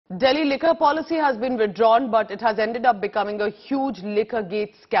Delhi liquor policy has been withdrawn, but it has ended up becoming a huge liquor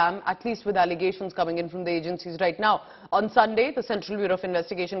gate scam, at least with allegations coming in from the agencies right now. On Sunday, the Central Bureau of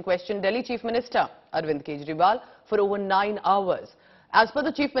Investigation questioned Delhi Chief Minister Arvind Kejriwal for over 9 hours. As per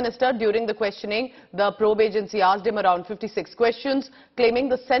the Chief Minister, during the questioning, the probe agency asked him around 56 questions, claiming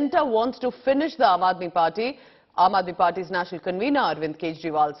the centre wants to finish the Aam Aadmi Party. Aam Aadmi Party's national convener Arvind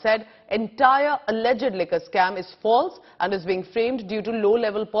Kejriwal said entire alleged liquor scam is false and is being framed due to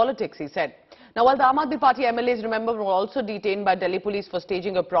low-level politics, he said. Now, while the Aam Aadmi Party MLAs, remember, were also detained by Delhi police for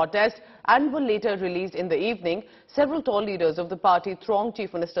staging a protest and were later released in the evening, several tall leaders of the party thronged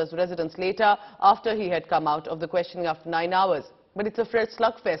Chief Minister's residence later after he had come out of the questioning after 9 hours. But it's a fresh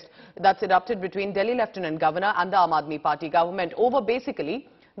slugfest that's erupted between Delhi Lieutenant Governor and the Aam Aadmi Party government over basically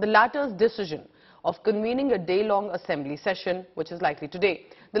the latter's decision of convening a day-long assembly session, which is likely today.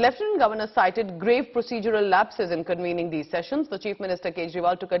 The Lieutenant Governor cited grave procedural lapses in convening these sessions. The Chief Minister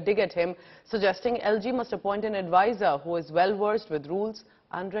Kejriwal took a dig at him, suggesting LG must appoint an advisor who is well-versed with rules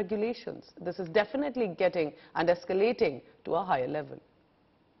and regulations. This is definitely getting and escalating to a higher level.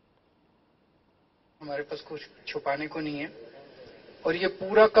 हमारे पास कुछ छुपाने को नहीं है और ये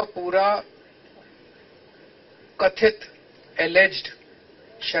पूरा का पूरा कथित एलिज्ड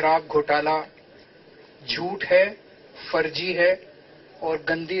शराब घोटाला झूठ है, फर्जी है और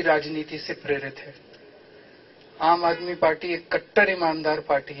गंदी राजनीति से प्रेरित है। आम आदमी पार्टी एक कट्टर ईमानदार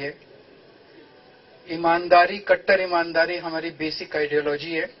पार्टी है। ईमानदारी, कट्टर ईमानदारी हमारी बेसिक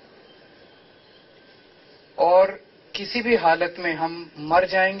आइडियोलॉजी है और किसी भी हालत में हम मर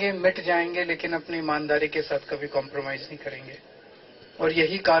जाएंगे, मिट जाएंगे, लेकिन अपनी ईमानदारी के साथ कभी कॉम्प्रोमाइज नहीं करेंगे। और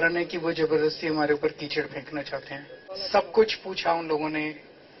यही कारण है कि वो जबरदस्ती हमारे ऊपर कीचड़ फेंकना चाहते हैं। सब कुछ पूछा उन लोगों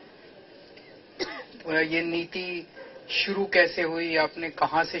ने, ये नीति शुरू कैसे हुई, आपने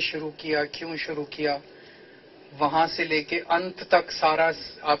कहां से शुरू किया, क्यों शुरू किया, वहां से लेके अंत तक सारा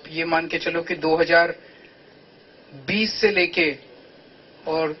आप ये मान के चलो कि 2020 से लेके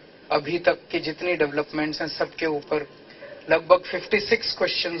और अभी तक के जितनी डेवलपमेंट्स हैं सबके ऊपर लगभग 56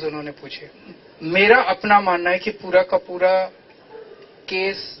 क्वेश्चंस उन्होंने पूछे। मेरा अपना मानना है कि पूरा का पूरा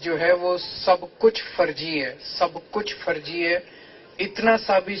केस जो है वो सब कुछ फर्जी है, सब कुछ फर्जी है। इतना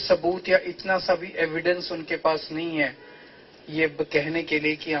सा भी सबूत या इतना सा भी एविडेंस उनके पास नहीं है ये कहने के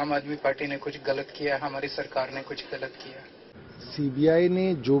लिए कि आम आदमी पार्टी ने कुछ गलत किया, हमारी सरकार ने कुछ गलत किया। सीबीआई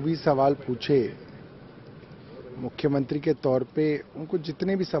ने जो भी सवाल पूछे, मुख्यमंत्री के तौर पे उनको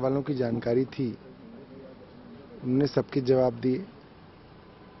जितने भी सवालों की जानकारी थी उन्होंने सबके जवाब दिए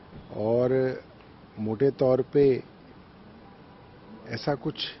और मोटे तौर पे ऐसा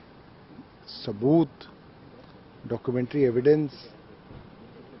कुछ सबूत, डॉक्यूमेंट्री एविडेंस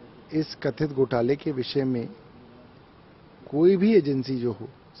इस कथित घोटाले के विषय में कोई भी एजेंसी जो हो,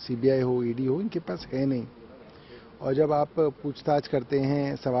 सीबीआई हो, ईडी हो, इनके पास है नहीं। और जब आप पूछताछ करते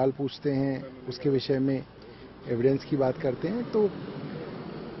हैं, सवाल पूछते हैं, उसके विषय में एविडेंस की बात करते हैं, तो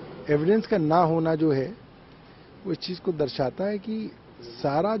एविडेंस का ना होना जो है वो इस चीज को दर्शाता है कि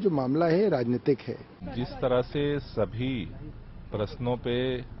सारा जो मामला है राजनीतिक है। जिस तरह से सभी प्रश्नों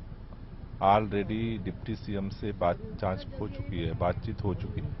पे ऑलरेडी डिप्टी सीएम से जांच हो चुकी है, बातचीत हो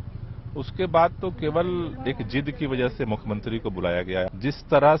चुकी है, उसके बाद तो केवल एक जिद की वजह से मुख्यमंत्री को बुलाया गया है। जिस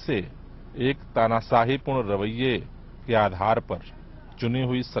तरह से एक तानाशाहीपूर्ण रवैये के आधार पर चुनी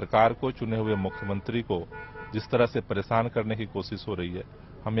हुई सरकार को, चुने हुए मुख्यमंत्री को जिस तरह से परेशान करने की कोशिश हो रही है,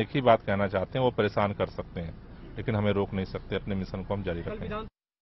 हम एक ही बात कहना चाहते हैं, वो परेशान कर सकते हैं लेकिन हमें रोक नहीं सकते, अपने मिशन को हम जारी रखेंगे।